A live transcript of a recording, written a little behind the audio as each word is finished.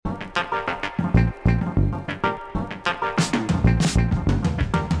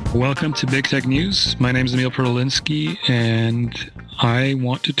Welcome to Big Tech News. My name is Emil Perlinsky, and I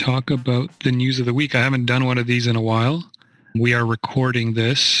want to talk about the news of the week. I haven't done one of these in a while. We are recording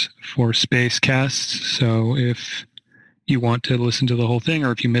this for Spacecast, so if you want to listen to the whole thing,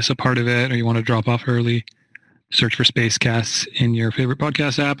 or if you miss a part of it, or you want to drop off early, search for Spacecasts in your favorite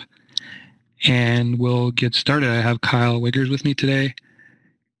podcast app, and we'll get started. I have Kyle Wiggers with me today.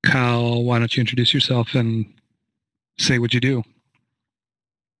 Kyle, why don't you introduce yourself and say what you do?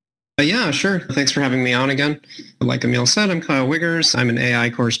 Yeah, sure. Thanks for having me on again. Like Emil said, I'm Kyle Wiggers. I'm an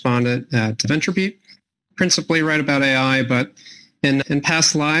AI correspondent at VentureBeat. Principally write about AI, but in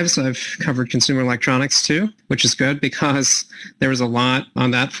past lives, I've covered consumer electronics too, which is good because there was a lot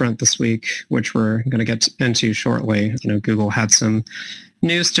on that front this week, which we're going to get into shortly. Google had some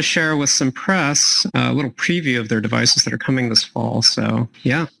news to share with some press, a little preview of their devices that are coming this fall. So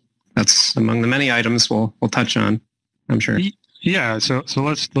yeah, that's among the many items we'll touch on, I'm sure. Yeah, so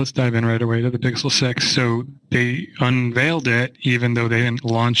let's dive in right away to the Pixel 6. So they unveiled it, even though they didn't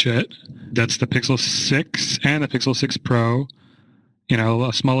launch it. That's the Pixel 6 and the Pixel 6 Pro.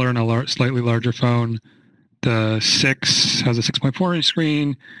 A smaller and a slightly larger phone. The 6 has a 6.4-inch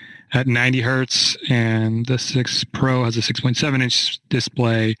screen at 90 hertz, and the 6 Pro has a 6.7-inch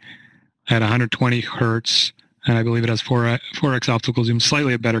display at 120 hertz, and I believe it has 4x optical zoom,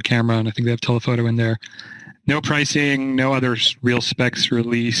 slightly a better camera, and I think they have telephoto in there. No pricing, no other real specs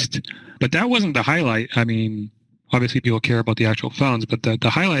released. But that wasn't the highlight. I mean, obviously people care about the actual phones, but the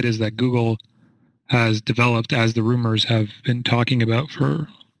highlight is that Google has developed, as the rumors have been talking about for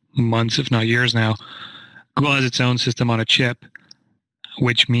months, if not years now, Google has its own system on a chip,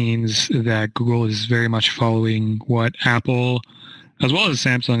 which means that Google is very much following what Apple, as well as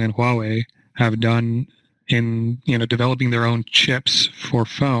Samsung and Huawei, have done in developing their own chips for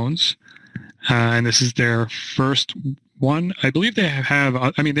phones. And this is their first one. I believe they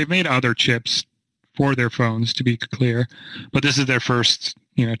have, they've made other chips for their phones, to be clear, but this is their first,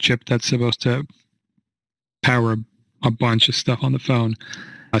 chip that's supposed to power a bunch of stuff on the phone.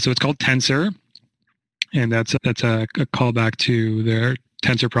 So it's called Tensor, and that's a callback to their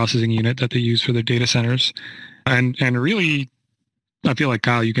Tensor processing unit that they use for their data centers. And really, I feel like,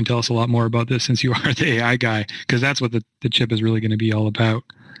 Kyle, you can tell us a lot more about this since you are the AI guy, because that's what the chip is really going to be all about.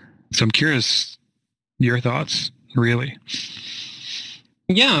 So I'm curious, your thoughts, really.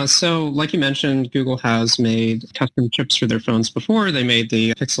 Yeah, so like you mentioned, Google has made custom chips for their phones before. They made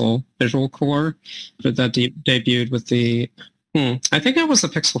the Pixel Visual Core, but that debuted with the I think it was the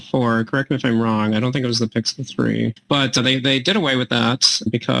Pixel 4. Correct me if I'm wrong. I don't think it was the Pixel 3. But they did away with that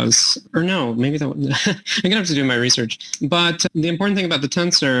because, or no, maybe that I'm going to have to do my research. But the important thing about the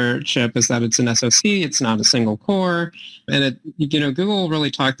Tensor chip is that it's an SoC. It's not a single core. And Google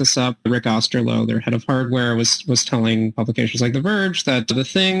really talked this up. Rick Osterloh, their head of hardware, was telling publications like The Verge that the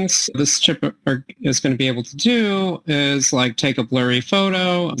things this chip is going to be able to do is like take a blurry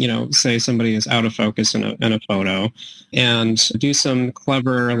photo, say somebody is out of focus in a photo, and do some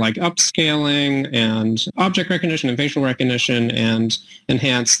clever like upscaling and object recognition and facial recognition and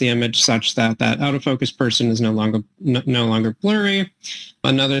enhance the image such that out of focus person is no longer blurry.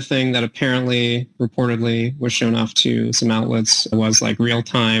 Another thing that apparently reportedly was shown off to some outlets was like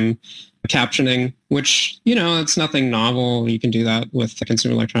real-time captioning, which, it's nothing novel. You can do that with the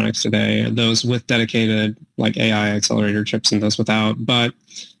consumer electronics today, those with dedicated like AI accelerator chips and those without. But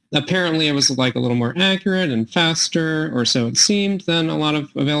apparently it was like a little more accurate and faster, or so it seemed, than a lot of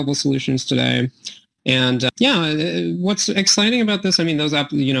available solutions today. And what's exciting about this,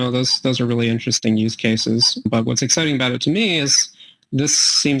 those are really interesting use cases. But what's exciting about it to me is this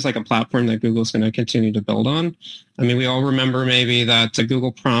seems like a platform that Google's going to continue to build on. We all remember maybe that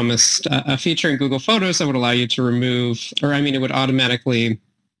Google promised a feature in Google Photos that would allow you to remove, it would automatically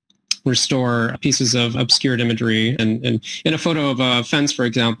restore pieces of obscured imagery. And in a photo of a fence, for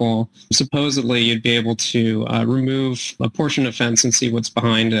example, supposedly you'd be able to remove a portion of fence and see what's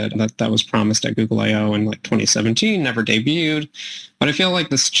behind it. That was promised at Google I/O in like 2017, never debuted. But I feel like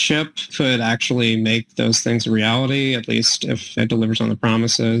this chip could actually make those things a reality, at least if it delivers on the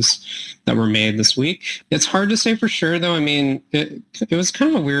promises that were made this week. It's hard to say for sure, though. It was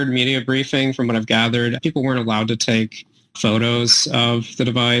kind of a weird media briefing from what I've gathered. People weren't allowed to take photos of the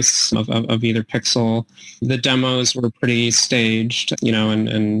device, of either Pixel. The demos were pretty staged,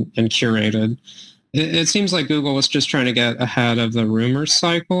 and curated. It seems like Google was just trying to get ahead of the rumor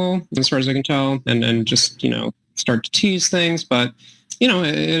cycle, as far as I can tell, and just, start to tease things. But,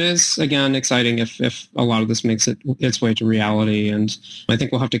 it is, again, exciting if a lot of this makes its way to reality. And I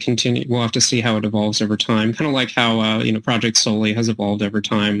think we'll have to see how it evolves over time, kind of like how, Project Soli has evolved over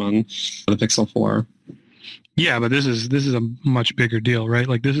time on the Pixel 4. Yeah, but this is a much bigger deal, right?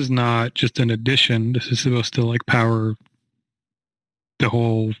 Like this is not just an addition. This is supposed to like power the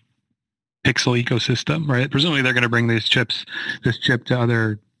whole Pixel ecosystem, right? Presumably they're going to bring this chip to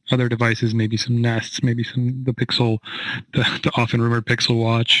other devices, maybe some Nests, maybe the Pixel, the often rumored Pixel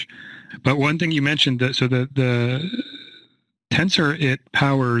Watch. But one thing you mentioned that so the Tensor, it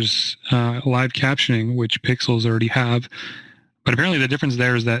powers live captioning, which Pixels already have. But apparently the difference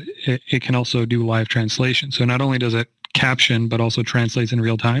there is that it can also do live translation. So not only does it caption, but also translates in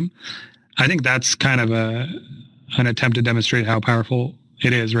real time. I think that's kind of an attempt to demonstrate how powerful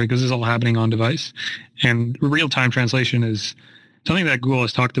it is, right? Because this is all happening on device. And real-time translation is something that Google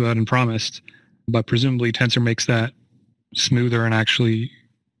has talked about and promised, but presumably Tensor makes that smoother and actually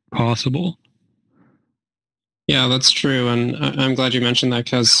possible. Yeah, that's true. And I'm glad you mentioned that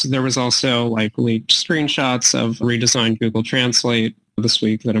because there was also like leaked screenshots of redesigned Google Translate this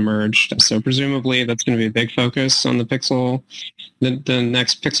week that emerged. So presumably that's going to be a big focus on the Pixel, the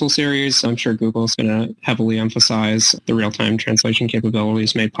next Pixel series. I'm sure Google's going to heavily emphasize the real-time translation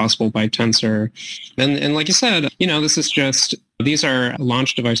capabilities made possible by Tensor. And like you said, these are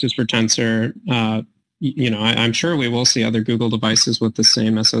launch devices for Tensor. I'm sure we will see other Google devices with the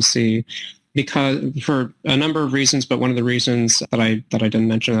same SoC. Because for a number of reasons, but one of the reasons that I didn't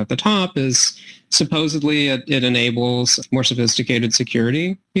mention at the top is supposedly it enables more sophisticated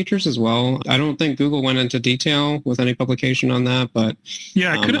security features as well. I don't think Google went into detail with any publication on that, but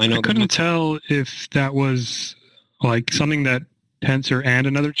yeah, I couldn't tell if that was like something that Tensor and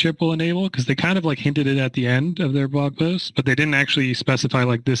another chip will enable, because they kind of like hinted it at the end of their blog post, but they didn't actually specify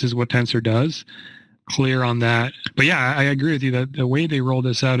like this is what Tensor does. Clear on that. But yeah, I agree with you that the way they roll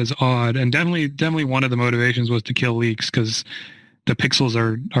this out is odd, and definitely one of the motivations was to kill leaks, because the Pixels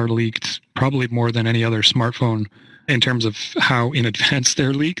are leaked probably more than any other smartphone in terms of how in advance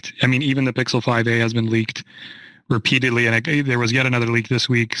they're leaked. I mean, even the Pixel 5a has been leaked repeatedly, and there was yet another leak this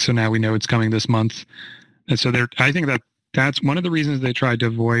week, so now we know it's coming this month. And so I think that's one of the reasons they tried to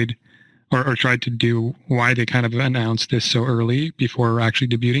avoid or tried to do why they kind of announced this so early before actually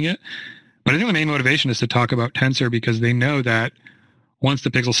debuting it. But I think the main motivation is to talk about Tensor, because they know that once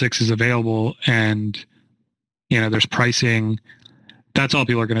the Pixel 6 is available and, there's pricing, that's all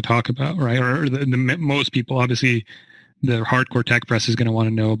people are going to talk about, right? Or most people, obviously, the hardcore tech press is going to want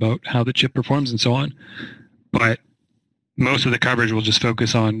to know about how the chip performs and so on. But most of the coverage will just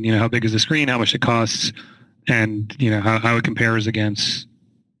focus on, how big is the screen, how much it costs, and, how it compares against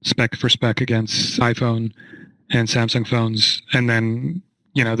spec against iPhone and Samsung phones. And then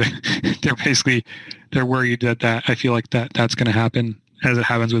they're worried that I feel like that's going to happen, as it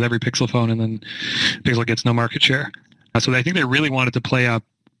happens with every Pixel phone, and then Pixel gets no market share. So I think they really wanted to play up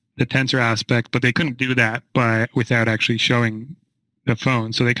the Tensor aspect, but they couldn't do that without actually showing the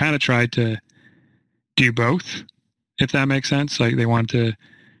phone. So they kind of tried to do both, if that makes sense. Like they wanted to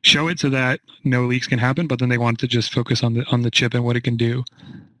show it so that no leaks can happen, but then they wanted to just focus on the chip and what it can do.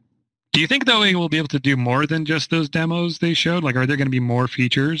 Do you think, though, they will be able to do more than just those demos they showed? Like, are there going to be more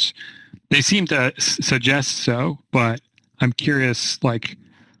features? They seem to suggest so, but I'm curious, like,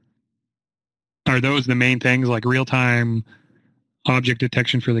 are those the main things, like real-time object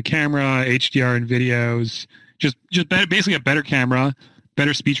detection for the camera, HDR in videos, just basically a better camera,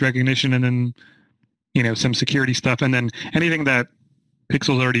 better speech recognition, and then, some security stuff, and then anything that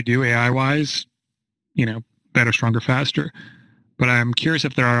Pixels already do AI-wise, better, stronger, faster. But I'm curious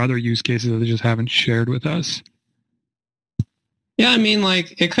if there are other use cases that they just haven't shared with us. Yeah, I mean,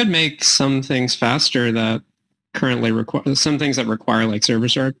 like, it could make some things faster that currently require, some things that require, like,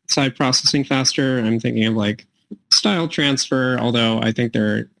 server-side processing faster. I'm thinking of, like, style transfer, although I think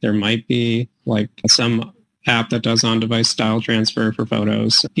there might be, like, some app that does on-device style transfer for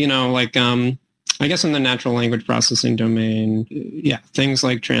photos. I guess in the natural language processing domain, yeah, things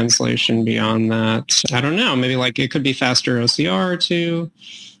like translation beyond that. I don't know, maybe like it could be faster OCR too.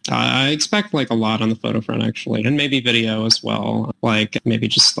 I expect like a lot on the photo front actually, and maybe video as well. Like maybe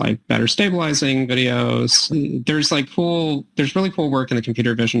just like better stabilizing videos. There's really cool work in the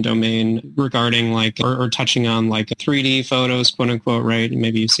computer vision domain regarding like or touching on like 3D photos, quote unquote, right?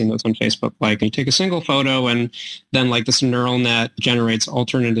 Maybe you've seen those on Facebook. Like you take a single photo and then like this neural net generates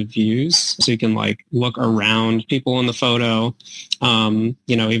alternative views, so you can like look around people in the photo.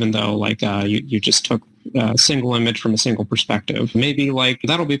 Even though like you just took a single image from a single perspective. Maybe like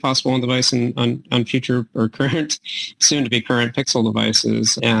that'll be possible on device on future or current, soon to be current Pixel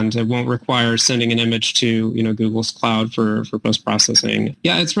devices, and it won't require sending an image to Google's cloud for post processing.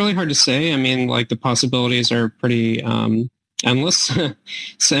 Yeah, it's really hard to say. I mean, like the possibilities are pretty endless.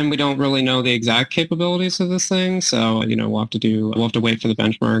 So, and we don't really know the exact capabilities of this thing. So, we'll have to wait for the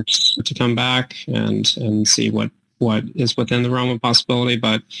benchmarks to come back and see what is within the realm of possibility.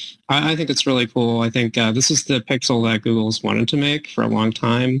 But I think it's really cool. I think this is the Pixel that Google's wanted to make for a long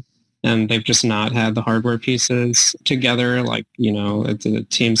time. And they've just not had the hardware pieces together. Like, the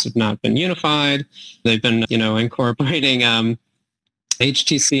teams have not been unified. They've been, incorporating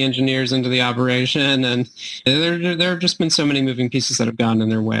HTC engineers into the operation, and there have just been so many moving pieces that have gotten in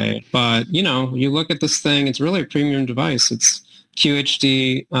their way. But you look at this thing; it's really a premium device. It's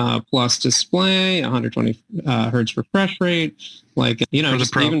QHD plus display, 120 hertz refresh rate,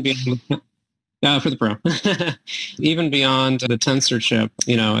 even beyond for the Pro, even beyond the Tensor chip.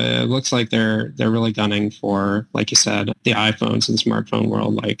 It looks like they're really gunning for, like you said, the iPhones and the smartphone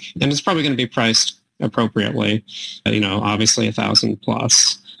world. And it's probably going to be priced appropriately, obviously 1,000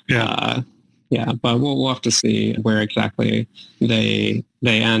 plus. Yeah. But we'll have to see where exactly they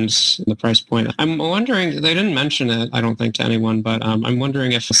end the price point. I'm wondering, they didn't mention it, I don't think, to anyone, but I'm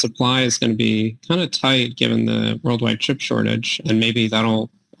wondering if the supply is going to be kind of tight given the worldwide chip shortage, and maybe that'll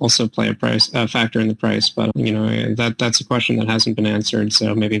also play a factor in the price. But that's a question that hasn't been answered,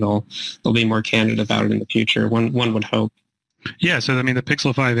 so maybe they'll be more candid about it in the future. One would hope. Yeah, so the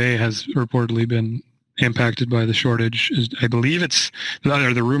Pixel 5a has reportedly been impacted by the shortage. I believe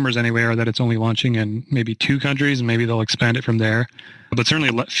the rumors anyway are that it's only launching in maybe 2 countries, and maybe they'll expand it from there. But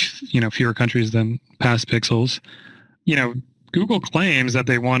certainly, fewer countries than past Pixels. Google claims that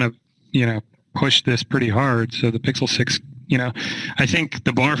they want to, push this pretty hard. So the Pixel 6, I think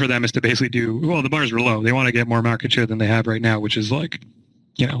the bar for them is to basically the bars were low. They want to get more market share than they have right now, which is less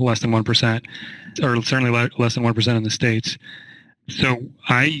than 1%, or certainly less than 1% in the States. So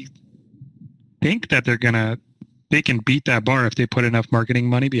I think that they can beat that bar if they put enough marketing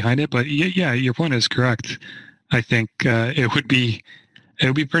money behind it. But yeah, your point is correct. I think it would be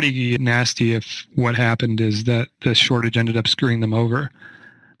pretty nasty if what happened is that the shortage ended up screwing them over.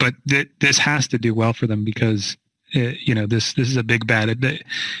 But this has to do well for them because this is a big bad.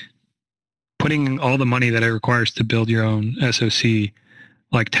 Putting all the money that it requires to build your own SoC,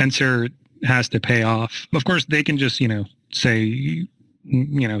 like Tensor, has to pay off. Of course, they can just say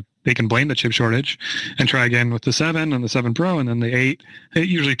they can blame the chip shortage and try again with the 7 and the 7 Pro and then the 8. It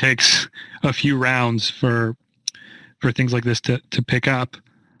usually takes a few rounds for things like this to pick up.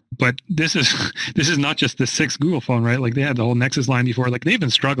 But this is not just the 6 Google phone, right? Like they had the whole Nexus line before. Like they've been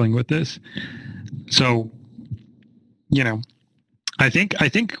struggling with this. So, I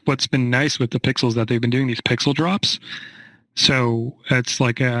think what's been nice with the Pixels that they've been doing these Pixel drops. So it's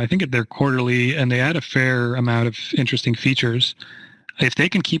like I think they're quarterly, and they add a fair amount of interesting features. If they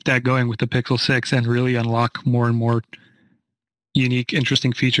can keep that going with the Pixel 6 and really unlock more and more unique,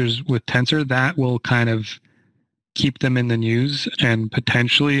 interesting features with Tensor, that will kind of keep them in the news and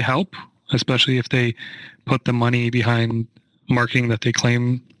potentially help, especially if they put the money behind marketing that they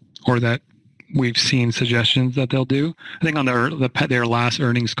claim or that we've seen suggestions that they'll do. I think on their last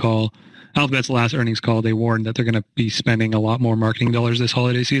earnings call, Alphabet's last earnings call, they warned that they're going to be spending a lot more marketing dollars this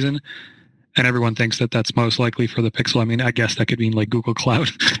holiday season. And everyone thinks that that's most likely for the Pixel. I mean, I guess that could mean like Google Cloud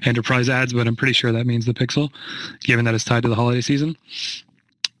enterprise ads, but I'm pretty sure that means the Pixel, given that it's tied to the holiday season.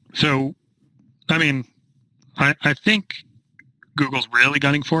 So, I mean, I think Google's really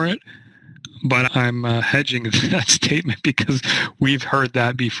gunning for it, but I'm hedging that statement because we've heard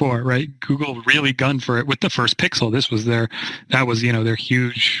that before, right? Google really gunned for it with the first Pixel. That was their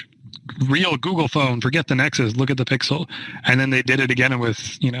huge real Google phone. Forget the Nexus, look at the Pixel. And then they did it again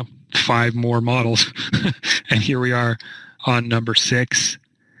with 5 more models. And here we are on number 6.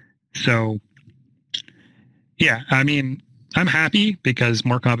 So yeah, I mean, I'm happy because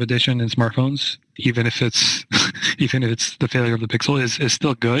more competition in smartphones, even if it's the failure of the Pixel, is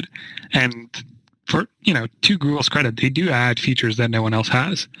still good. And for to Google's credit, they do add features that no one else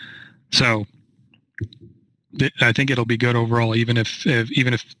has. So I think it'll be good overall, even if the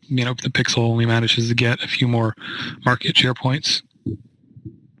Pixel only manages to get a few more market share points.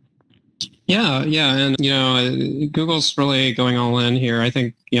 Yeah, and Google's really going all in here. I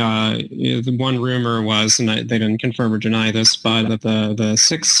think the one rumor was, and they didn't confirm or deny this, but that the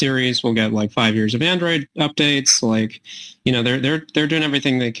 6 series will get like 5 years of Android updates. Like, they're doing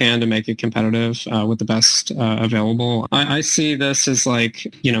everything they can to make it competitive with the best available. I see this as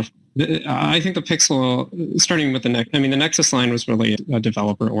like I think the Pixel, starting with the Nexus line was really a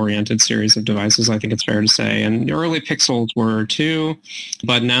developer-oriented series of devices, I think it's fair to say. And the early Pixels were too,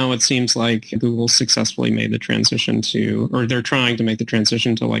 but now it seems like Google successfully made the transition to, or they're trying to make the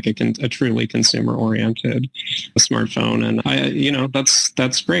transition to like a truly consumer-oriented smartphone. And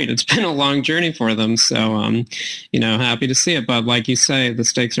that's great. It's been a long journey for them. So, happy to see it. But like you say, the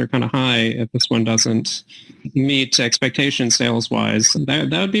stakes are kind of high if this one doesn't meet expectations sales-wise. That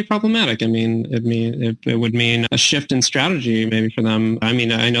would be problematic. I mean, it would mean a shift in strategy maybe for them. I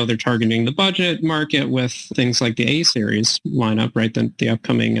mean, I know they're targeting the budget market with things like the A series lineup, right? The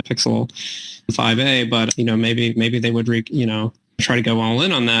upcoming Pixel 5a, but maybe they would try to go all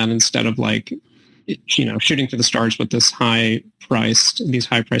in on that instead of like shooting for the stars with these high priced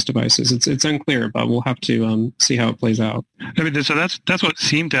devices. It's unclear, but we'll have to see how it plays out. I mean, so that's what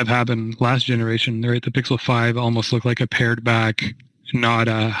seemed to have happened last generation, right? The Pixel 5 almost looked like a pared back, not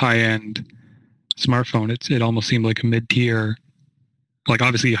a high end smartphone. It almost seemed like a mid tier, like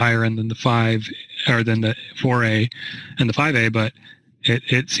obviously higher end than the 5 or than the 4A and the 5A, but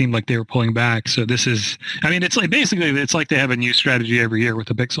it seemed like they were pulling back. So this is, I mean, it's like basically it's like they have a new strategy every year with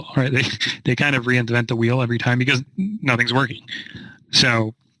the Pixel, right? They kind of reinvent the wheel every time because nothing's working.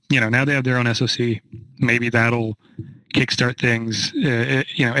 So, now they have their own SoC. Maybe that'll kickstart things.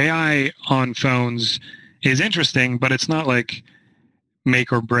 AI on phones is interesting, but it's not like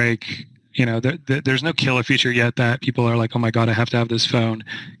make or break. There's no killer feature yet that people are like, oh my God, I have to have this phone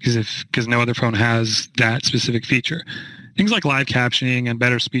because no other phone has that specific feature. Things like live captioning and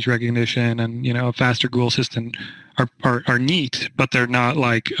better speech recognition and, a faster Google Assistant are neat, but they're not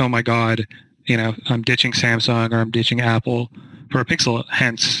like, oh my God, I'm ditching Samsung or I'm ditching Apple for a Pixel,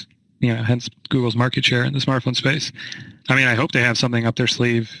 hence Google's market share in the smartphone space. I mean, I hope they have something up their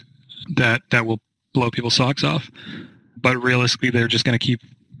sleeve that will blow people's socks off, but realistically, they're just going to keep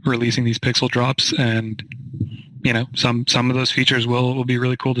releasing these Pixel drops, and, some of those features will be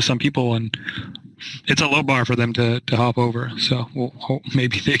really cool to some people, and it's a low bar for them to hop over. So we'll hope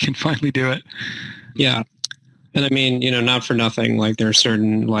maybe they can finally do it. Yeah. And I mean, not for nothing, like there are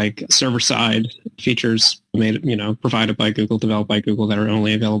certain like server side features provided by Google, developed by Google that are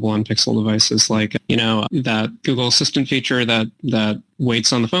only available on Pixel devices. Like, that Google Assistant feature that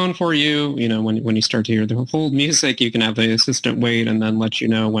waits on the phone for you. When you start to hear the hold music, you can have the assistant wait and then let you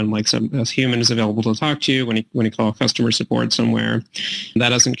know when like a human is available to talk to you when you call customer support somewhere. That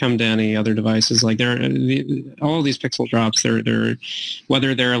doesn't come to any other devices. Like all of these Pixel drops, they're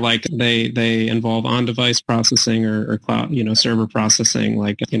whether they're like they involve on-device processing or cloud, server processing.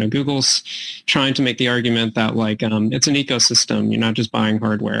 Like, Google's trying to make the argument that like it's an ecosystem. You're not just buying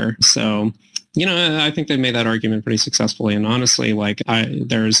hardware. So, I think they made that argument pretty successfully. And honestly, like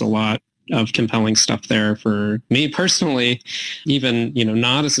there's a lot of compelling stuff there for me personally, even,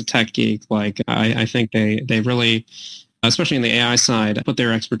 not as a tech geek. Like I think they really, especially in the AI side, put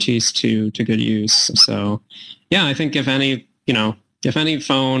their expertise to good use. So yeah, I think if any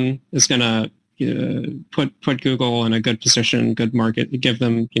phone is going to put Google in a good position, good market, give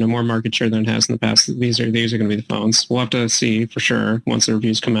them more market share than it has in the past, these are going to be the phones. We'll have to see for sure once the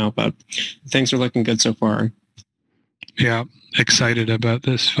reviews come out, but things are looking good so far. Yeah, excited about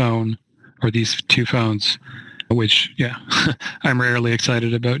this phone or these two phones, which I'm rarely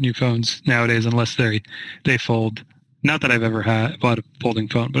excited about new phones nowadays unless they fold. Not that I've ever bought a folding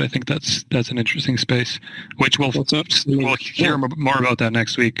phone, but I think that's an interesting space, which we'll hear more about that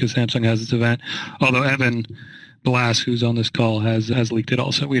next week because Samsung has its event. Although Evan Blass, who's on this call, has leaked it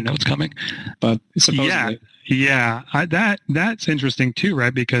also. We know it's coming. But supposedly. That's interesting too,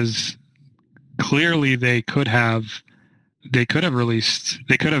 right? Because clearly they could have pushed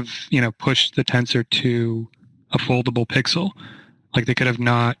the Tensor to a foldable Pixel. Like they could have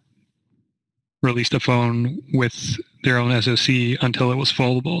not released a phone with their own SoC until it was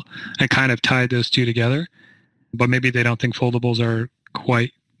foldable and kind of tied those two together. But maybe they don't think foldables are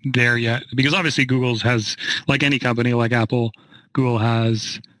quite there yet because obviously Google's has, like any company like Apple, Google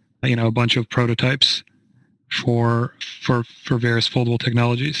has, a bunch of prototypes for various foldable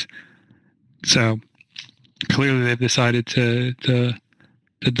technologies. So clearly they've decided to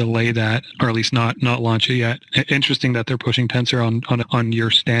delay that, or at least not launch it yet. Interesting that they're pushing Tensor on your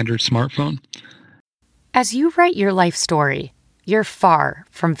standard smartphone. As you write your life story, you're far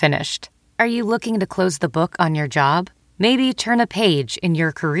from finished. Are you looking to close the book on your job? Maybe turn a page in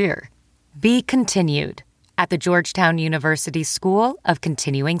your career? Be continued at the Georgetown University School of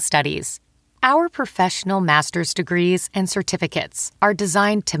Continuing Studies. Our professional master's degrees and certificates are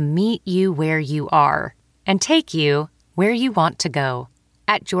designed to meet you where you are and take you where you want to go.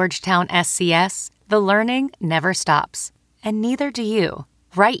 At Georgetown SCS, the learning never stops, and neither do you.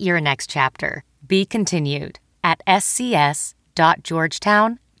 Write your next chapter. Be continued at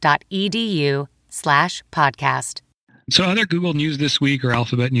scs.georgetown.edu/podcast. So other Google news this week, or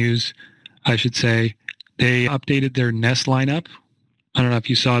Alphabet news, I should say, they updated their Nest lineup. I don't know if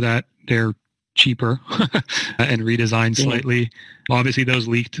you saw that. They're cheaper and redesigned slightly. Obviously, those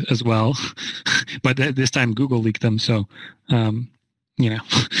leaked as well, but this time Google leaked them. So,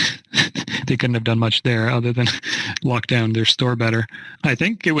 they couldn't have done much there other than lock down their store better. I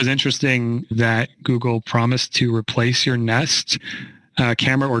think it was interesting that Google promised to replace your Nest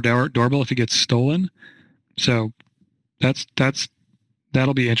camera or doorbell if it gets stolen. So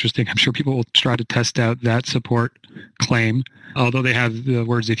that'll be interesting. I'm sure people will try to test out that support claim, although they have the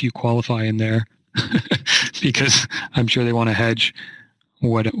words "if you qualify" in there, because I'm sure they want to hedge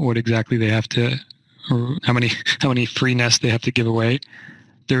what exactly they have to, or how many free Nests they have to give away.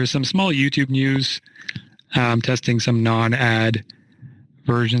 There is some small YouTube news testing some non-ad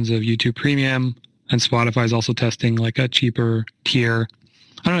versions of YouTube Premium, and Spotify is also testing like a cheaper tier.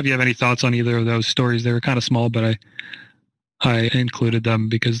 I don't know if you have any thoughts on either of those stories. They were kind of small, but I included them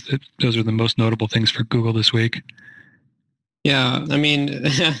because those are the most notable things for Google this week. Yeah, I mean,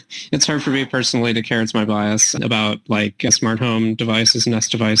 it's hard for me personally to carry my bias about like smart home devices,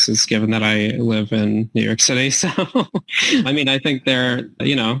 Nest devices, given that I live in New York City. So, I mean, I think they're,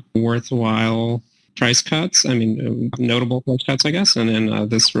 worthwhile price cuts. I mean, notable price cuts, I guess. And then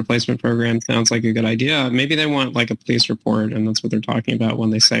this replacement program sounds like a good idea. Maybe they want like a police report, and that's what they're talking about when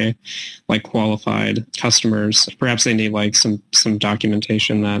they say like qualified customers. Perhaps they need like some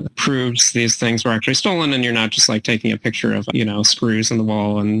documentation that proves these things were actually stolen, and you're not just like taking a picture of screws in the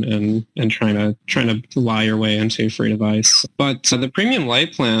wall and trying to lie your way into a free device. But the Premium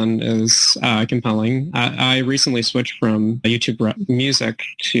Lite plan is compelling. I recently switched from YouTube Music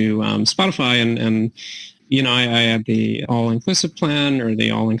to Spotify, and I had the all-inclusive plan or the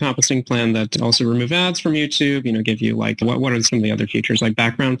all-encompassing plan that also remove ads from YouTube, give you like, what are some of the other features like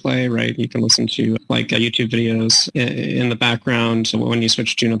background play, right? You can listen to like YouTube videos in the background when you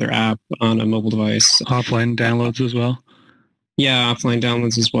switch to another app on a mobile device. Offline downloads as well. Yeah, offline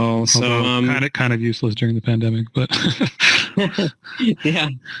downloads as well. Although kind of useless during the pandemic, but yeah.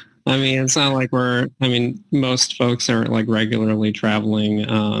 I mean, it's not like most folks are like regularly traveling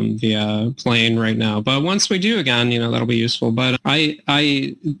via plane right now. But once we do again, that'll be useful. But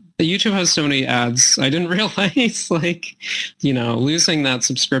YouTube has so many ads. I didn't realize losing that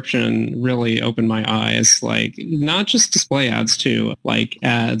subscription really opened my eyes. Like not just display ads too, like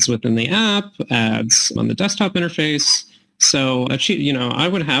ads within the app, ads on the desktop interface. So, I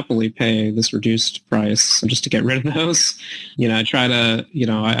would happily pay this reduced price just to get rid of those. I try to,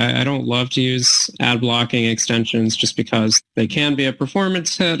 I don't love to use ad blocking extensions just because they can be a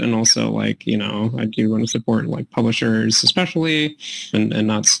performance hit. And also I do want to support like publishers especially and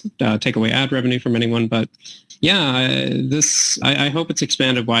not take away ad revenue from anyone. But yeah, I hope it's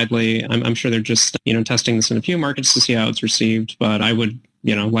expanded widely. I'm sure they're just, testing this in a few markets to see how it's received. But I would,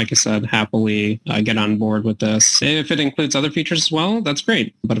 like I said, happily get on board with this. If it includes other features as well, that's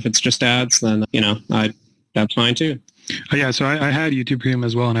great. But if it's just ads, then, that's fine too. Yeah, so I had YouTube Premium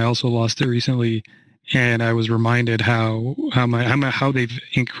as well, and I also lost it recently. And I was reminded how they've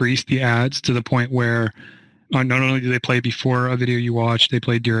increased the ads to the point where not only do they play before a video you watch, they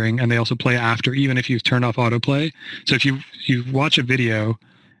play during, and they also play after, even if you've turned off autoplay. So if you watch a video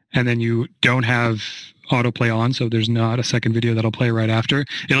and then you don't have autoplay on, so there's not a second video that'll play right after,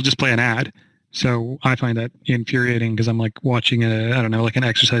 it'll just play an ad. So I find that infuriating because I'm like watching like an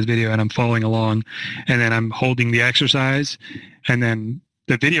exercise video and I'm following along, and then I'm holding the exercise, and then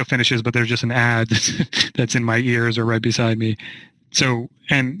the video finishes, but there's just an ad that's in my ears or right beside me. So,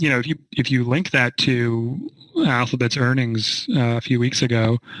 and if you link that to Alphabet's earnings a few weeks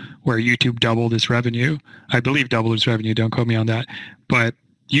ago, where YouTube doubled its revenue, I believe doubled its revenue, don't quote me on that, but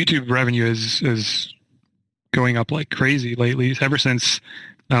YouTube revenue is going up like crazy lately, ever since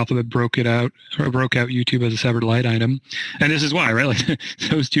Alphabet broke out YouTube as a separate line item. And this is why, right? Like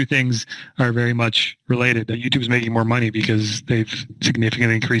those two things are very much related. YouTube's making more money because they've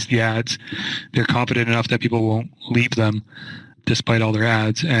significantly increased the ads. They're confident enough that people won't leave them despite all their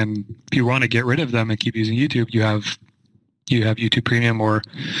ads. And if you want to get rid of them and keep using YouTube, you have YouTube Premium or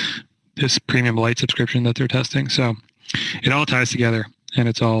this Premium Lite subscription that they're testing. So it all ties together, and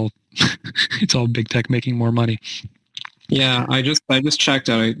it's all big tech making more money. Yeah, I just checked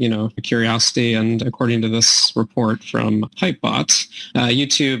out, curiosity, and according to this report from Hypebot,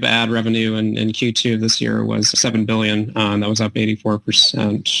 YouTube ad revenue in Q2 this year was $7 billion. That was up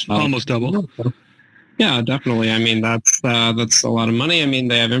 84%. Almost double. Yeah, definitely. I mean, that's a lot of money. I mean,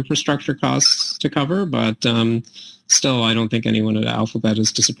 they have infrastructure costs to cover, but still, I don't think anyone at Alphabet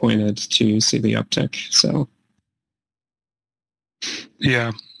is disappointed to see the uptick. So,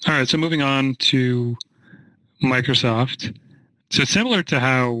 yeah. All right. So moving on to Microsoft. So similar to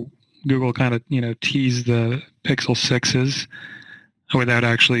how Google kind of, teased the Pixel 6s without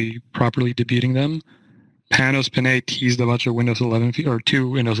actually properly debuting them, Panos Panay teased a bunch of Windows 11 or two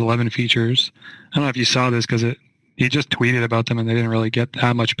Windows 11 features. I don't know if you saw this because he just tweeted about them and they didn't really get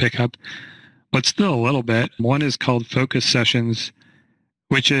that much pickup, but still a little bit. One is called Focus Sessions,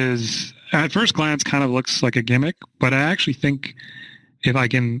 which is at first glance kind of looks like a gimmick, but I actually think if I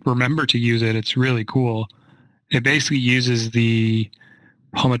can remember to use it, it's really cool. It basically uses the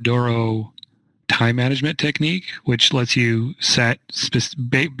Pomodoro time management technique, which lets you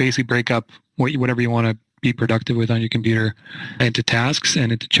basically break up whatever you want to be productive with on your computer into tasks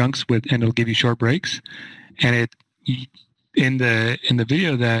and into chunks and it'll give you short breaks. And in the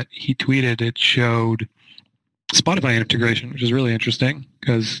video that he tweeted, it showed Spotify integration, which is really interesting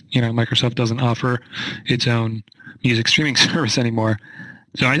because, Microsoft doesn't offer its own music streaming service anymore.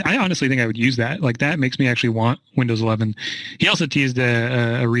 So I honestly think I would use that. Like that makes me actually want Windows 11. He also teased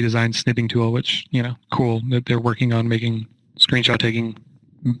a redesigned snipping tool, which, cool that they're working on making screenshot taking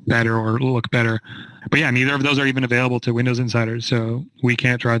better or look better. But yeah, neither of those are even available to Windows insiders, so we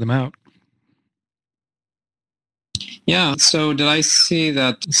can't try them out. Yeah. So did I see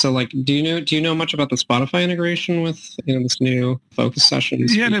that? So do you know much about the Spotify integration with this new Focus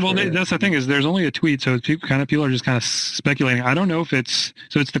Sessions? Yeah, well, that's the thing is there's only a tweet, so people are just kind of speculating. I don't know if it's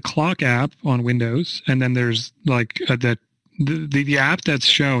the Clock app on Windows, and then there's the app that's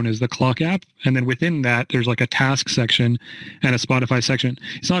shown is the Clock app, and then within that there's like a task section and a Spotify section.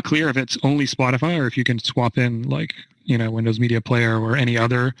 It's not clear if it's only Spotify or if you can swap in Windows Media Player or any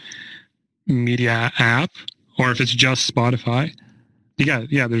other media app, or if it's just Spotify.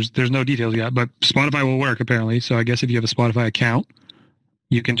 Yeah, there's no details yet, but Spotify will work apparently. So I guess if you have a Spotify account,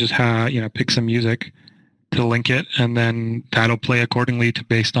 you can just pick some music to link it, and then that'll play accordingly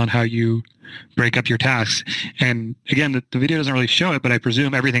based on how you break up your tasks. And again, the video doesn't really show it, but I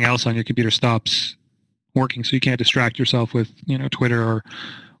presume everything else on your computer stops working, so you can't distract yourself with Twitter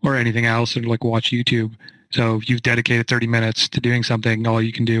or anything else, or watch YouTube. So if you've dedicated 30 minutes to doing something, all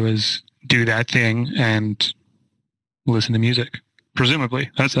you can do is do that thing and listen to music. Presumably,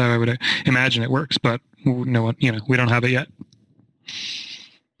 that's how I would imagine it works, but no one, we don't have it yet.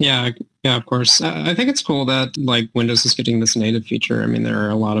 Yeah, of course. I think it's cool that Windows is getting this native feature. I mean, there are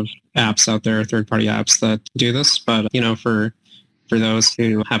a lot of apps out there, third-party apps that do this, but for those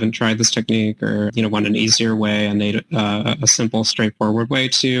who haven't tried this technique or want an easier way, a simple, straightforward way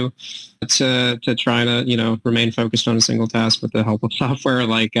to try to remain focused on a single task with the help of software,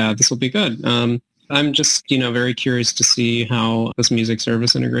 this will be good. I'm just very curious to see how this music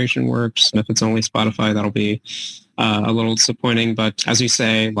service integration works. And if it's only Spotify, that'll be a little disappointing, but as you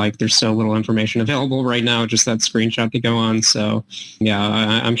say, there's so little information available right now, just that screenshot to go on. So yeah,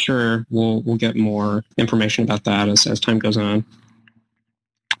 I'm sure we'll get more information about that as time goes on.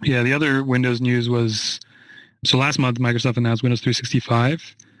 Yeah, the other Windows news was, so last month Microsoft announced Windows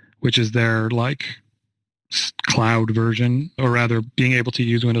 365, which is their cloud version, or rather being able to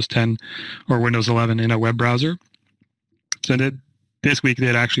use Windows 10 or Windows 11 in a web browser. So this week they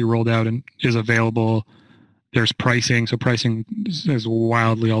had actually rolled out and is available. There's pricing. So pricing is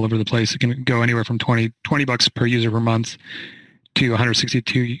wildly all over the place. It can go anywhere from $20 per user per month to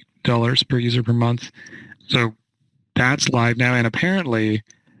 $162 per user per month. So that's live now. And apparently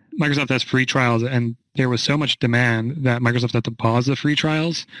Microsoft has free trials, and there was so much demand that Microsoft had to pause the free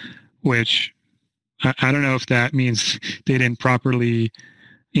trials, which I don't know if that means they didn't properly,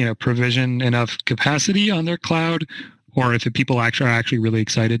 provision enough capacity on their cloud, or if people are actually really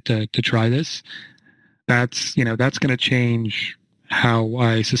excited to try this. That's going to change how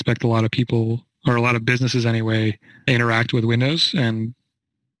I suspect a lot of people, or a lot of businesses anyway, interact with Windows, and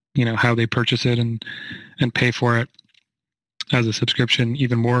how they purchase it and pay for it as a subscription,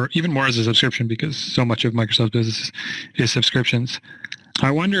 even more as a subscription, because so much of Microsoft's business is subscriptions.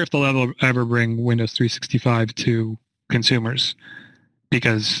 I wonder if they'll ever bring Windows 365 to consumers,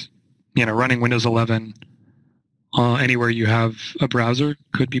 because running Windows 11 anywhere you have a browser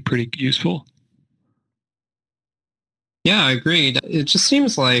could be pretty useful. Yeah, agreed. It just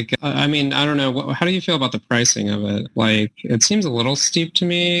seems I don't know. How do you feel about the pricing of it? It seems a little steep to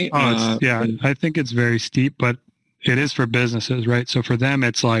me. I think it's very steep, but it is for businesses, right? So for them,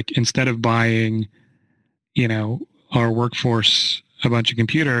 it's instead of buying, our workforce a bunch of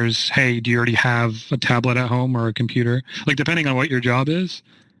computers, hey, do you already have a tablet at home or a computer? Depending on what your job is,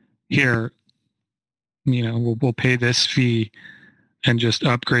 here, we'll pay this fee and just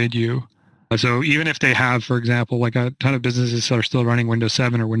upgrade you So even if they have, for example, like a ton of businesses that are still running Windows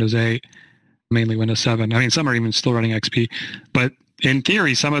 7 or Windows 8, mainly Windows 7. I mean, some are even still running XP. But in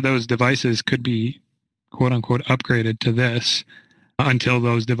theory, some of those devices could be, quote unquote, upgraded to this until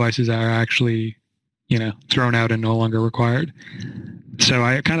those devices are actually, thrown out and no longer required. So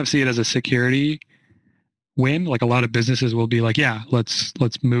I kind of see it as a security win. Like a lot of businesses will be like, yeah, let's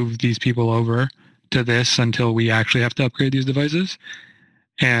move these people over to this until we actually have to upgrade these devices.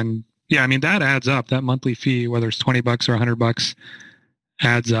 And yeah, I mean, that adds up. That monthly fee, whether it's $20 or $100,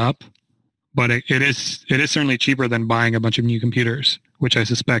 adds up. But it is certainly cheaper than buying a bunch of new computers, which I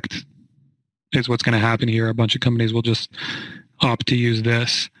suspect is what's going to happen here. A bunch of companies will just opt to use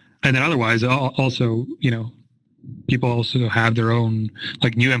this. And then otherwise, also, people also have their own,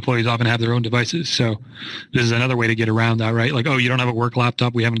 like new employees often have their own devices. So this is another way to get around that, right? Like, oh, you don't have a work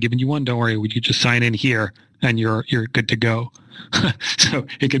laptop. We haven't given you one. Don't worry. We could just sign in here and you're good to go. So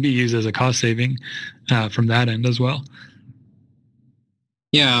it could be used as a cost saving from that end as well.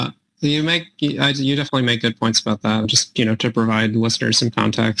 Yeah, you definitely make good points about that. Just, to provide listeners some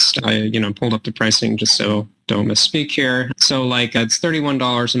context, I, pulled up the pricing just so don't misspeak here. So like it's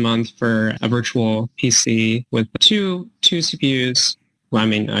 $31 a month for a virtual PC with two CPUs. Well, I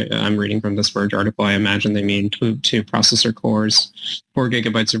mean, I'm reading from this Verge article. I imagine they mean two processor cores, 4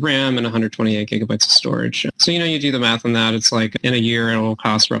 gigabytes of RAM, and 128 gigabytes of storage. So, you do the math on that. It's like in a year, it'll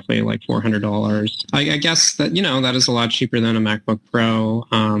cost roughly like $400. I guess that, that is a lot cheaper than a MacBook Pro.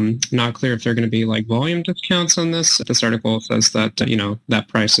 Not clear if there are going to be like volume discounts on this. This article says that, that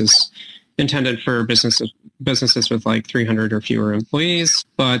price is intended for businesses with like 300 or fewer employees,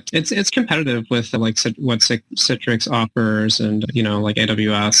 but it's competitive with like what Citrix offers and like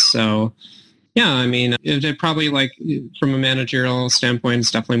AWS. So yeah, I mean it probably, like from a managerial standpoint,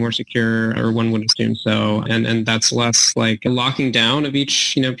 it's definitely more secure, or one would assume so, and that's less like locking down of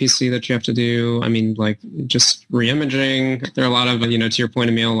each PC that you have to do. I mean, like just re-imaging. There are a lot of to your point,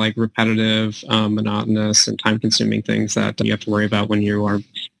 Emil, like repetitive, monotonous, and time-consuming things that you have to worry about when you are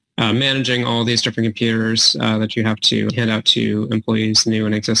managing all these different computers that you have to hand out to employees, new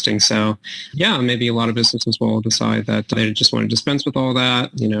and existing. So yeah, maybe a lot of businesses will decide that they just want to dispense with all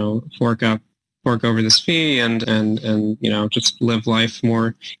that, fork over this fee and just live life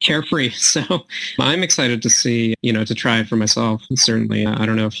more carefree. So I'm excited to see, to try it for myself. Certainly, I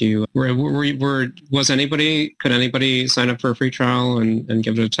don't know if you could anybody sign up for a free trial and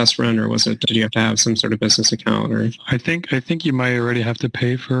give it a test run, or did you have to have some sort of business account? Or I think you might already have to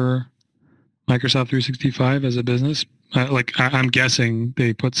pay for Microsoft 365 as a business. I'm guessing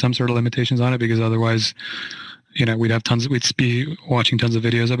they put some sort of limitations on it, because otherwise, we'd be watching tons of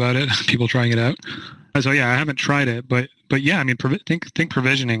videos about it, people trying it out. So yeah, I haven't tried it, but yeah, I mean, think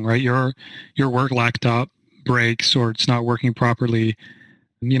provisioning, right? Your work laptop breaks or it's not working properly.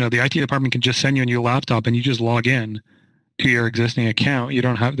 The IT department can just send you a new laptop and you just log in to your existing account. They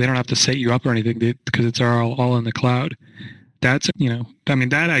don't have to set you up or anything, because it's all in the cloud. That's,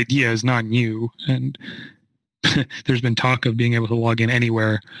 that idea is not new. And there's been talk of being able to log in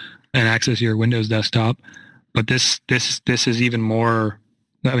anywhere and access your Windows desktop. But this is even more.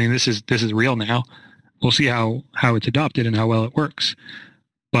 I mean, this is real now. We'll see how it's adopted and how well it works.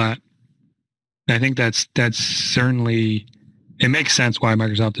 But I think that's certainly, it makes sense why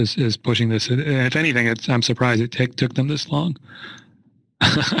Microsoft is pushing this. And if anything, I'm surprised it took them this long.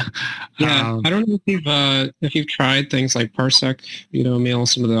 Yeah, I don't know if you've tried things like Parsec, Emil,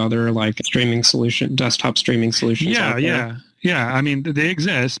 some of the other like desktop streaming solutions. Yeah. I mean, they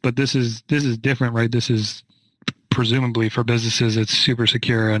exist, but this is different, right? This is presumably for businesses. It's super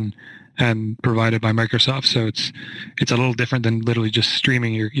secure and provided by Microsoft, so it's a little different than literally just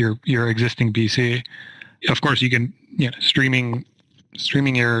streaming your existing PC. Of course, you can streaming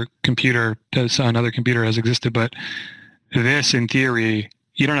your computer to another computer has existed, but this, in theory,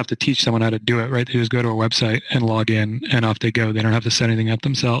 you don't have to teach someone how to do it, right? They just go to a website and log in, and off they go. They don't have to set anything up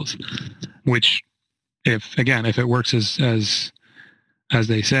themselves. Which, if it works as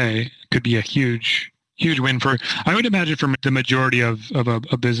they say, could be a huge win for, I would imagine, for the majority of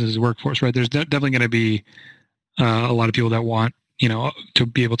a business workforce, right? There's definitely going to be a lot of people that want, to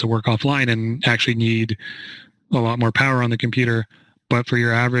be able to work offline and actually need a lot more power on the computer. But for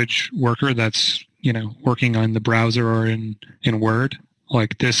your average worker that's, working on the browser or in Word,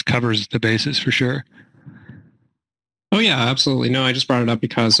 like this covers the basis for sure. Oh yeah, absolutely. No, I just brought it up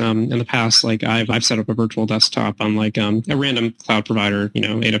because in the past, like I've set up a virtual desktop on like a random cloud provider,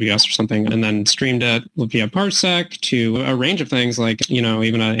 AWS or something, and then streamed it via Parsec to a range of things like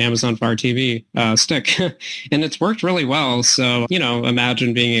even an Amazon Fire TV stick, and it's worked really well. So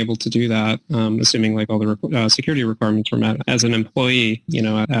imagine being able to do that, assuming like all the security requirements were met as an employee,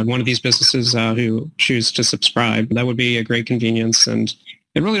 at one of these businesses who choose to subscribe. That would be a great convenience, and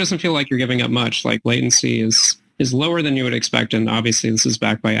it really doesn't feel like you're giving up much. Like latency is lower than you would expect. And obviously this is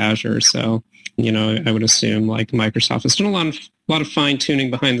backed by Azure. So, I would assume like Microsoft has done a lot of fine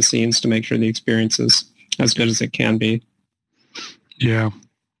tuning behind the scenes to make sure the experience is as good as it can be. Yeah.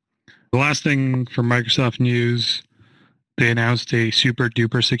 The last thing from Microsoft news, they announced a super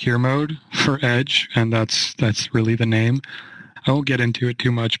duper secure mode for Edge. And that's really the name. I won't get into it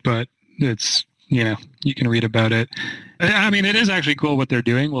too much, but it's, you can read about it. I mean, it is actually cool what they're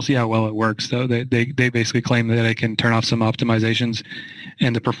doing. We'll see how well it works, though. They basically claim that they can turn off some optimizations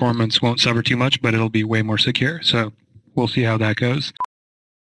and the performance won't suffer too much, but it'll be way more secure. So we'll see how that goes.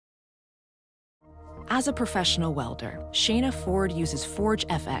 As a professional welder, Shayna Ford uses Forge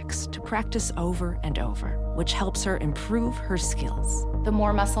FX to practice over and over, which helps her improve her skills. The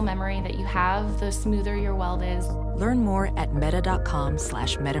more muscle memory that you have, the smoother your weld is. Learn more at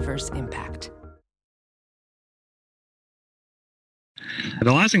meta.com/metaverseimpact.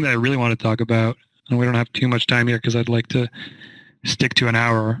 The last thing that I really want to talk about, and we don't have too much time here because I'd like to stick to an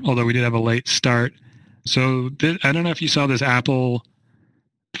hour, although we did have a late start. So I don't know if you saw this Apple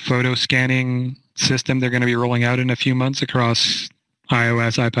photo scanning system they're going to be rolling out in a few months across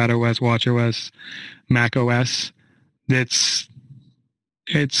iOS, iPadOS, watchOS, macOS. I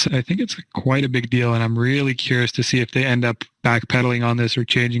think it's quite a big deal, and I'm really curious to see if they end up backpedaling on this or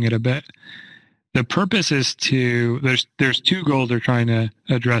changing it a bit. The purpose is there's two goals they're trying to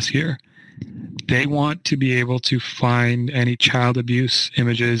address here. They want to be able to find any child abuse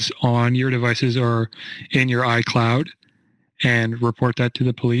images on your devices or in your iCloud and report that to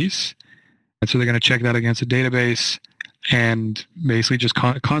the police. And so they're going to check that against a database and basically just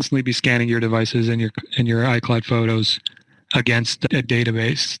constantly be scanning your devices and your iCloud photos against a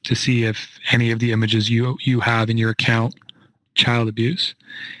database to see if any of the images you have in your account child abuse.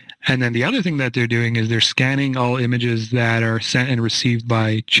 And then the other thing that they're doing is they're scanning all images that are sent and received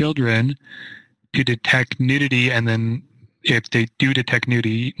by children to detect nudity. And then if they do detect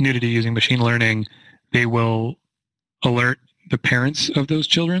nudity using machine learning, they will alert the parents of those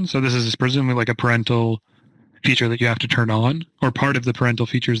children. So this is presumably like a parental feature that you have to turn on, or part of the parental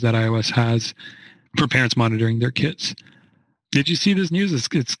features that iOS has for parents monitoring their kids. Did you see this news? It's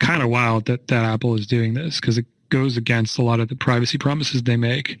kind of wild that Apple is doing this because it goes against a lot of the privacy promises they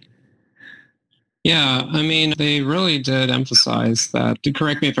make. Yeah, I mean, they really did emphasize that.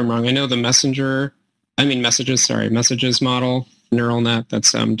 Correct me if I'm wrong. I know the messages model, neural net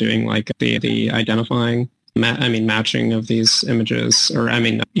that's doing like the identifying, matching of these images, or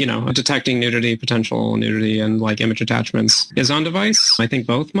detecting potential nudity and like image attachments is on device. I think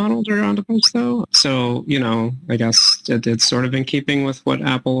both models are on device though. So, I guess it's sort of in keeping with what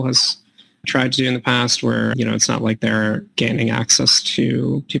Apple has tried to do in the past, where it's not like they're gaining access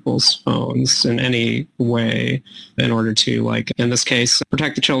to people's phones in any way in order to, like in this case,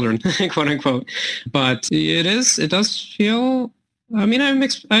 protect the children, quote unquote. But it does feel, I have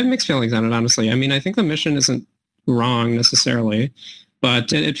mixed feelings on it, honestly. I think the mission isn't wrong necessarily,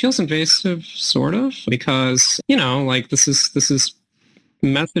 but it feels invasive, sort of, because this is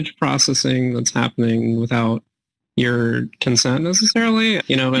message processing that's happening without your consent necessarily,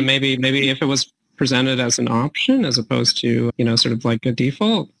 and maybe if it was presented as an option as opposed to, sort of like a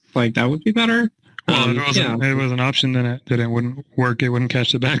default, like that would be better. Well, if it was an option, then it wouldn't work. It wouldn't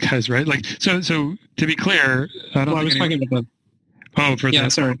catch the bad guys, right? Like, so to be clear, I was talking about I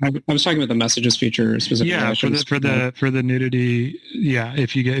was talking about the messages feature specifically. Yeah, for the nudity. Yeah,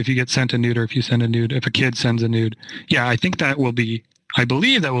 if you get sent a nude, or if you send a nude, if a kid sends a nude, yeah, I think I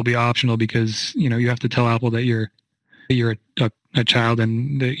believe that will be optional because you have to tell Apple that you're a child,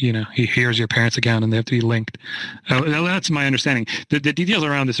 and he hears your parents' account, and they have to be linked. That's my understanding. The details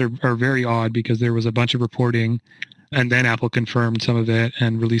around this are very odd because there was a bunch of reporting, and then Apple confirmed some of it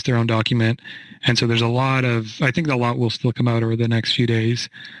and released their own document. And so there's I think a lot will still come out over the next few days.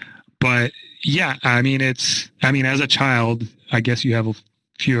 But yeah, as a child, I guess you have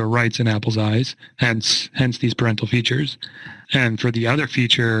fewer rights in Apple's eyes, hence these parental features. And for the other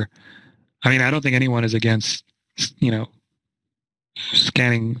feature, I don't think anyone is against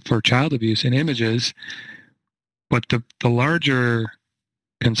scanning for child abuse in images, but the larger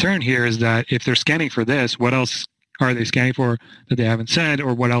concern here is that if they're scanning for this, what else are they scanning for that they haven't said,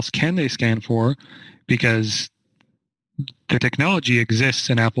 or what else can they scan for? Because the technology exists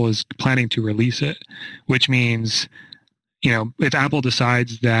and Apple is planning to release it, which means, if Apple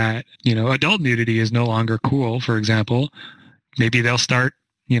decides that, adult nudity is no longer cool, for example, maybe they'll start,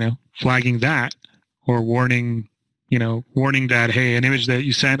 flagging that, or warning that, hey, an image that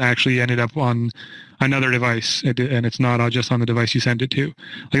you sent actually ended up on another device and it's not just on the device you sent it to.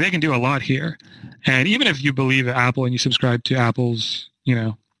 Like, they can do a lot here. And even if you believe Apple and you subscribe to Apple's,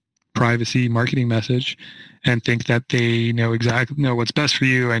 privacy marketing message and think that they know what's best for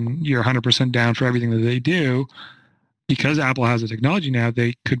you and you're 100% down for everything that they do, because Apple has the technology now,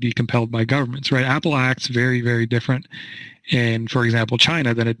 they could be compelled by governments, right? Apple acts very, very different in, for example,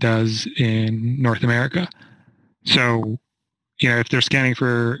 China than it does in North America. So, if they're scanning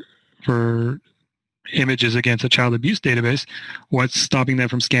for images against a child abuse database, what's stopping them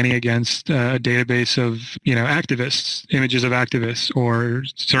from scanning against a database of, activists, images of activists, or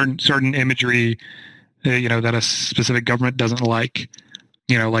certain imagery, that a specific government doesn't like?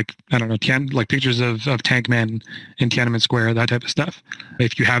 Like, I don't know, like pictures of tank men in Tiananmen Square, that type of stuff.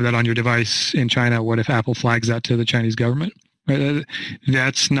 If you have that on your device in China, what if Apple flags that to the Chinese government? Right?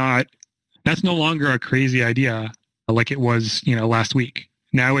 That's no longer a crazy idea like it was, last week.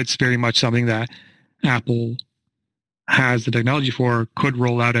 Now it's very much something that Apple has the technology for, could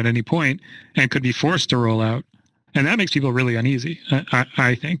roll out at any point, and could be forced to roll out. And that makes people really uneasy,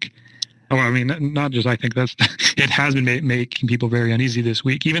 I think. Oh, I mean, not just I think, it has been making people very uneasy this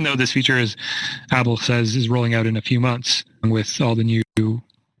week, even though this feature, Apple says, is rolling out in a few months with all the new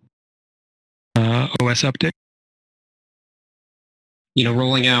OS updates.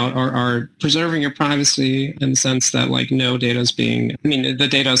 Rolling out or preserving your privacy in the sense that, like, no data is the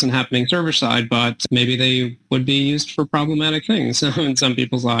data isn't happening server side, but maybe they would be used for problematic things in some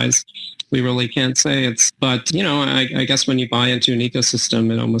people's eyes. We really can't say but I guess when you buy into an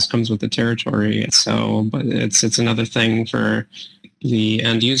ecosystem, it almost comes with the territory. So, but it's another thing for the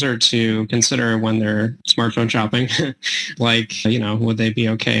end user to consider when they're smartphone shopping. Like, would they be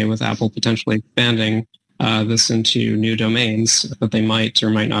okay with Apple potentially expanding this into new domains that they might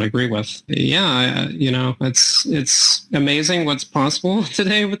or might not agree with? Yeah, it's amazing what's possible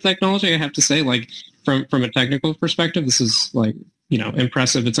today with technology. I have to say, like, from a technical perspective, this is, like,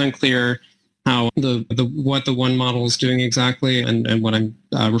 impressive. It's unclear how what the one model is doing exactly, and what I'm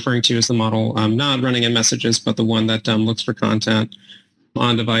referring to is the model not running in messages, but the one that looks for content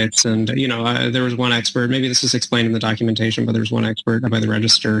on device. And there was one expert, maybe this is explained in the documentation, but there's one expert by the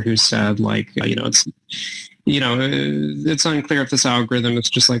Register who said, like, it's unclear if this algorithm is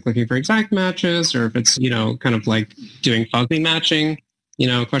just like looking for exact matches, or if it's kind of like doing fuzzy matching.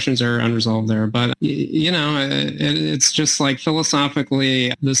 Questions are unresolved there, but it's just like,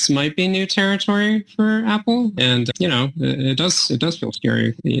 philosophically, this might be new territory for Apple, and it does feel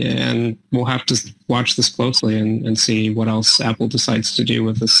scary, and we'll have to watch this closely and see what else Apple decides to do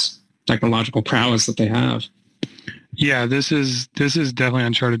with this technological prowess that they have. Yeah, this is definitely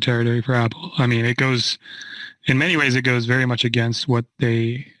uncharted territory for Apple. I mean, in many ways, it goes very much against what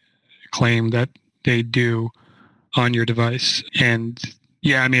they claim that they do on your device. And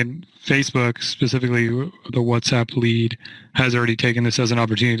yeah, I mean, Facebook, specifically the WhatsApp lead, has already taken this as an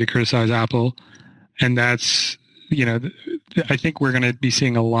opportunity to criticize Apple. And that's, I think we're going to be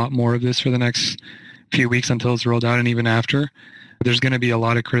seeing a lot more of this for the next few weeks until it's rolled out, and even after. There's going to be a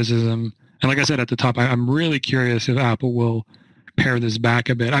lot of criticism. And like I said at the top, I'm really curious if Apple will pare this back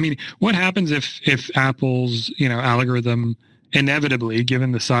a bit. I mean, what happens if Apple's, algorithm, inevitably,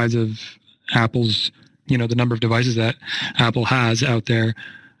 given the size of Apple's, the number of devices that Apple has out there,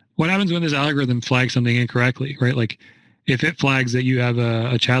 what happens when this algorithm flags something incorrectly, right? Like, if it flags that you have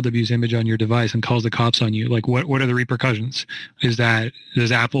a child abuse image on your device and calls the cops on you, like, what are the repercussions? Does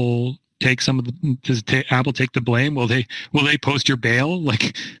Apple take Apple take the blame? Will they post your bail,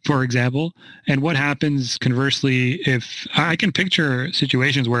 like, for example? And what happens conversely if I can picture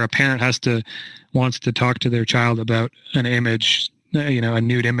situations where a parent wants to talk to their child about an image, a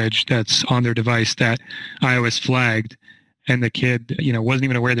nude image that's on their device that iOS flagged, and the kid, wasn't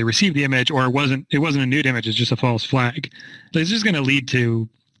even aware they received the image, or it wasn't a nude image, it's just a false flag. It's just going to lead to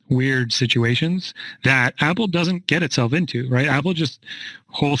weird situations that Apple doesn't get itself into, right? Apple just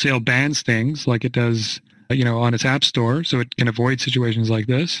wholesale bans things like it does, on its app store, so it can avoid situations like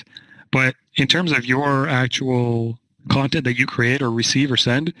this. But in terms of your actual content that you create or receive or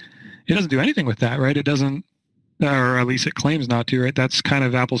send, it doesn't do anything with that, right? It doesn't, or at least it claims not to, right? That's kind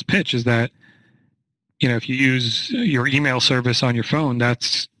of Apple's pitch, is that, if you use your email service on your phone,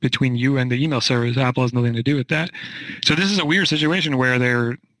 that's between you and the email service. Apple has nothing to do with that. So this is a weird situation where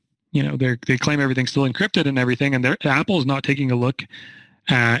they claim everything's still encrypted and everything, and Apple's not taking a look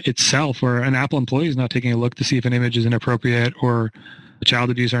itself, or an Apple employee is not taking a look to see if an image is inappropriate or child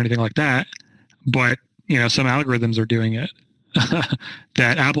abuse or anything like that. But, some algorithms are doing it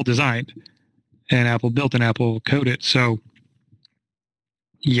that Apple designed and Apple built and Apple coded. So,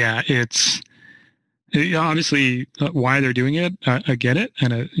 yeah, it's obviously why they're doing it. I get it.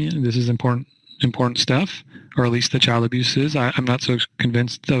 And this is important stuff, or at least the child abuse is. I'm not so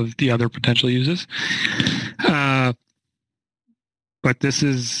convinced of the other potential uses. But this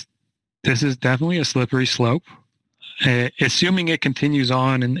is definitely a slippery slope. Assuming it continues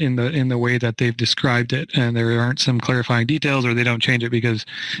on in the way that they've described it, and there aren't some clarifying details, or they don't change it, because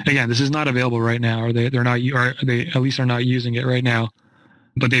again, this is not available right now, or they at least are not using it right now.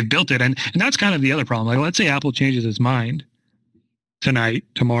 But they've built it, and that's kind of the other problem. Like, let's say Apple changes its mind tonight,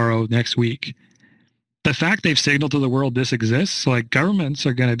 tomorrow, next week. The fact they've signaled to the world this exists, like, governments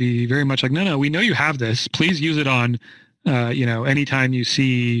are going to be very much like, no, we know you have this. Please use it on, anytime you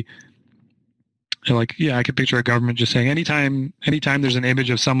see. Like, yeah, I could picture a government just saying anytime there's an image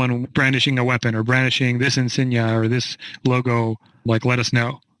of someone brandishing a weapon or brandishing this insignia or this logo, like, let us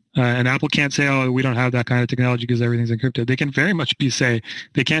know. And Apple can't say, oh, we don't have that kind of technology because everything's encrypted. They can very much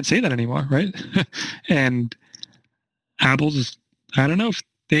they can't say that anymore, right? And Apple's, I don't know if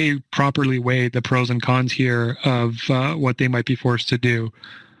they properly weigh the pros and cons here of what they might be forced to do,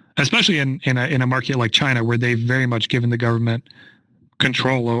 especially in a market like China, where they've very much given the government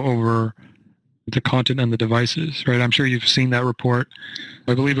control over the content and the devices, right? I'm sure you've seen that report.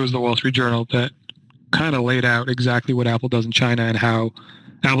 I believe it was the Wall Street Journal that kind of laid out exactly what Apple does in China and how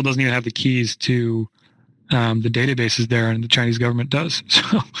Apple doesn't even have the keys to the databases there, and the Chinese government does.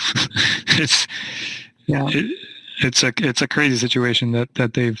 So it's a crazy situation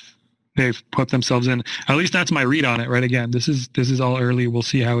that they've put themselves in. At least that's my read on it, right? Again, this is all early. We'll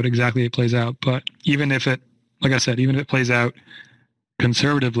see how it plays out. But even if it plays out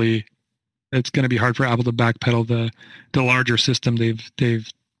conservatively, it's going to be hard for Apple to backpedal the larger system they've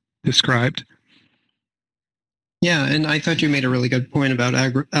described. Yeah, and I thought you made a really good point about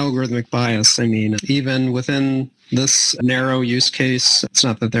algorithmic bias. I mean, even within this narrow use case, it's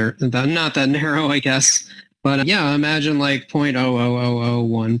not that they're not that narrow, I guess. But yeah, imagine like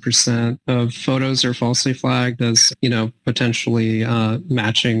 0.00001% of photos are falsely flagged as, potentially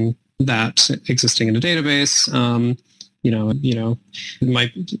matching that existing in a database. It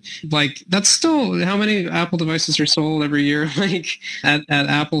might, like, that's still how many Apple devices are sold every year. Like, at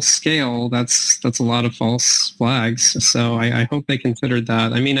Apple scale, that's a lot of false flags. So I hope they considered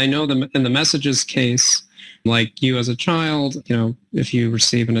that. I mean, I know in the messages case, like, you as a child, if you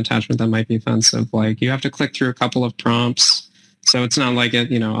receive an attachment that might be offensive, like, you have to click through a couple of prompts. So it's not like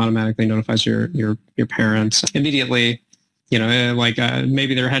it, automatically notifies your parents immediately.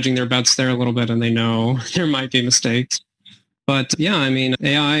 Maybe they're hedging their bets there a little bit, and they know there might be mistakes. But yeah, I mean,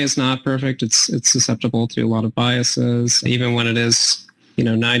 AI is not perfect. It's susceptible to a lot of biases. Even when it is,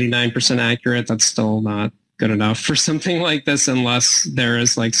 99% accurate, that's still not good enough for something like this, unless there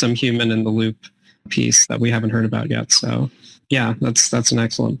is like some human in the loop piece that we haven't heard about yet. So yeah, that's an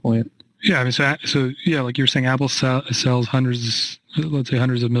excellent point. Yeah, I mean, so yeah, like you were saying, Apple sells hundreds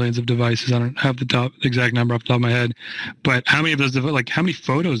of millions of devices. I don't have the exact number off the top of my head, but how many of those, like, how many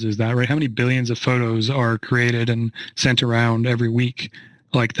photos is that, right? How many billions of photos are created and sent around every week?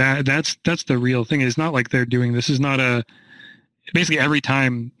 Like that's the real thing. It's not like they're doing, this is not basically every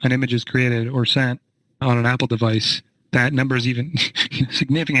time an image is created or sent on an Apple device, that number is even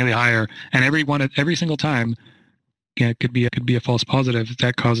significantly higher. And every single time, it could be a false positive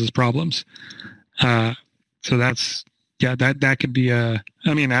that causes problems. So that could be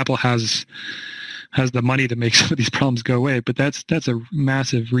Apple has the money to make some of these problems go away, but that's a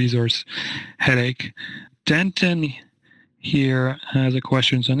massive resource headache. Denton here has a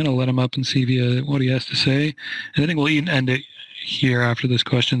question, so I'm going to let him up and see what he has to say. And I think we'll end it here after this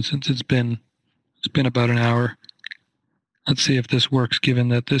question, since it's been about an hour. Let's see if this works, given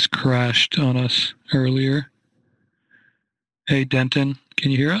that this crashed on us earlier. Hey, Denton,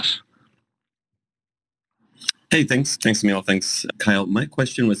 can you hear us? Hey, thanks, Emil. Thanks, Kyle. My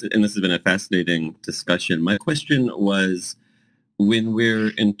question was, and this has been a fascinating discussion, my question was, when we're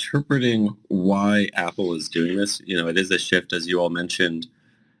interpreting why Apple is doing this, it is a shift, as you all mentioned.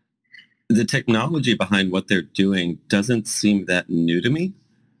 The technology behind what they're doing doesn't seem that new to me.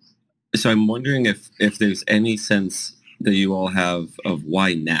 So I'm wondering if there's any sense that you all have of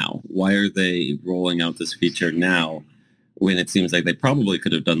why now? Why are they rolling out this feature now, when it seems like they probably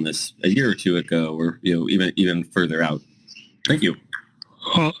could have done this a year or two ago, or even further out? Thank you.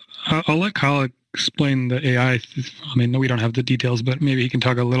 Well, I'll let Kyle explain the AI. I mean, we don't have the details, but maybe he can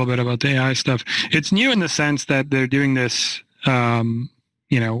talk a little bit about the AI stuff. It's new in the sense that they're doing this,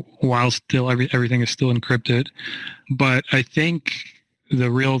 while still everything is still encrypted. But I think the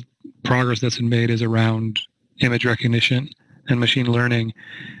real progress that's been made is around image recognition and machine learning.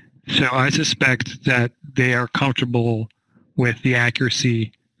 So I suspect that they are comfortable with the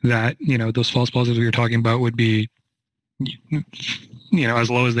accuracy that, those false positives we were talking about would be, as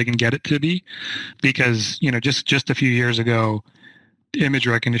low as they can get it to be. Because, just a few years ago, image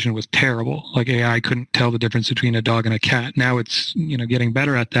recognition was terrible. Like AI couldn't tell the difference between a dog and a cat. Now it's, getting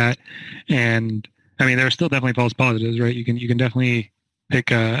better at that. And I mean, there are still definitely false positives, right? You can definitely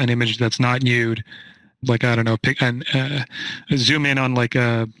pick an image that's not nude. Like, I don't know, pick and zoom in on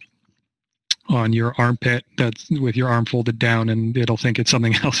on your armpit that's with your arm folded down, and it'll think it's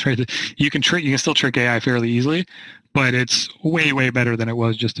something else, right? You can still trick AI fairly easily, but it's way, way better than it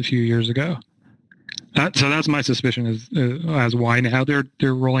was just a few years ago. So that's my suspicion as why now they're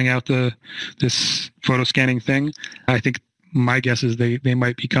rolling out this photo scanning thing. I think my guess is they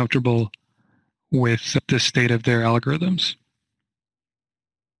might be comfortable with the state of their algorithms.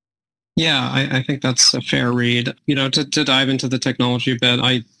 Yeah, I think that's a fair read. To dive into the technology a bit,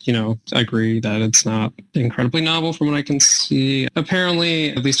 I agree that it's not incredibly novel from what I can see.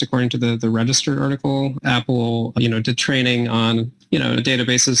 Apparently, at least according to the Register article, Apple, did training on,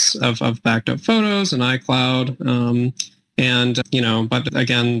 databases of backed up photos and iCloud. But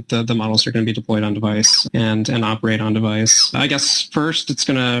again, the models are going to be deployed on device and operate on device. I guess first it's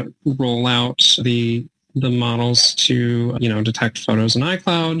going to roll out the models to, detect photos in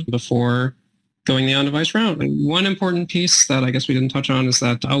iCloud before going the on-device route. One important piece that I guess we didn't touch on is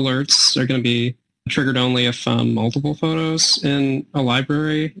that alerts are going to be triggered only if multiple photos in a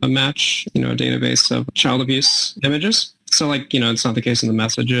library match, a database of child abuse images. So it's not the case in the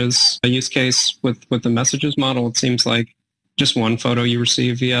messages. A use case with the messages model, it seems like just one photo you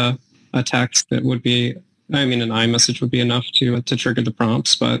receive via a text that would be, an iMessage would be enough to trigger the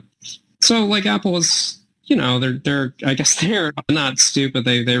prompts. But so Apple is, they're I guess they're not stupid.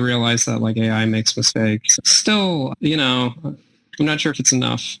 They realize that AI makes mistakes. Still, I'm not sure if it's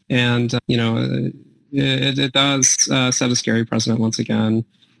enough. And, it does set a scary precedent once again.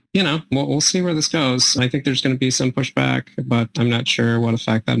 We'll see where this goes. I think there's going to be some pushback, but I'm not sure what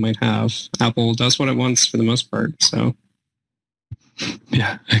effect that might have. Apple does what it wants for the most part. So.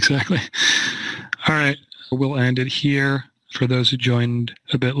 Yeah, exactly. All right. We'll end it here. For those who joined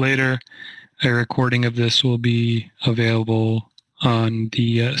a bit later, a recording of this will be available on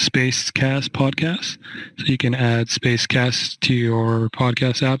the Spacecast podcast. So you can add Spacecast to your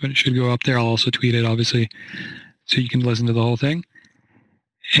podcast app and it should go up there. I'll also tweet it, obviously, so you can listen to the whole thing.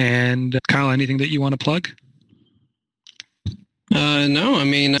 And Kyle, anything that you want to plug? No,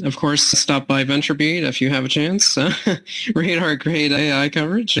 of course, stop by VentureBeat if you have a chance. Read our great AI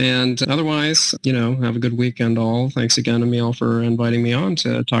coverage. And otherwise, have a good weekend all. Thanks again, Emil, for inviting me on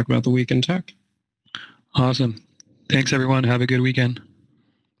to talk about the week in tech. Awesome. Thanks, everyone. Have a good weekend.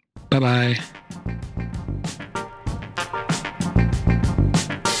 Bye-bye.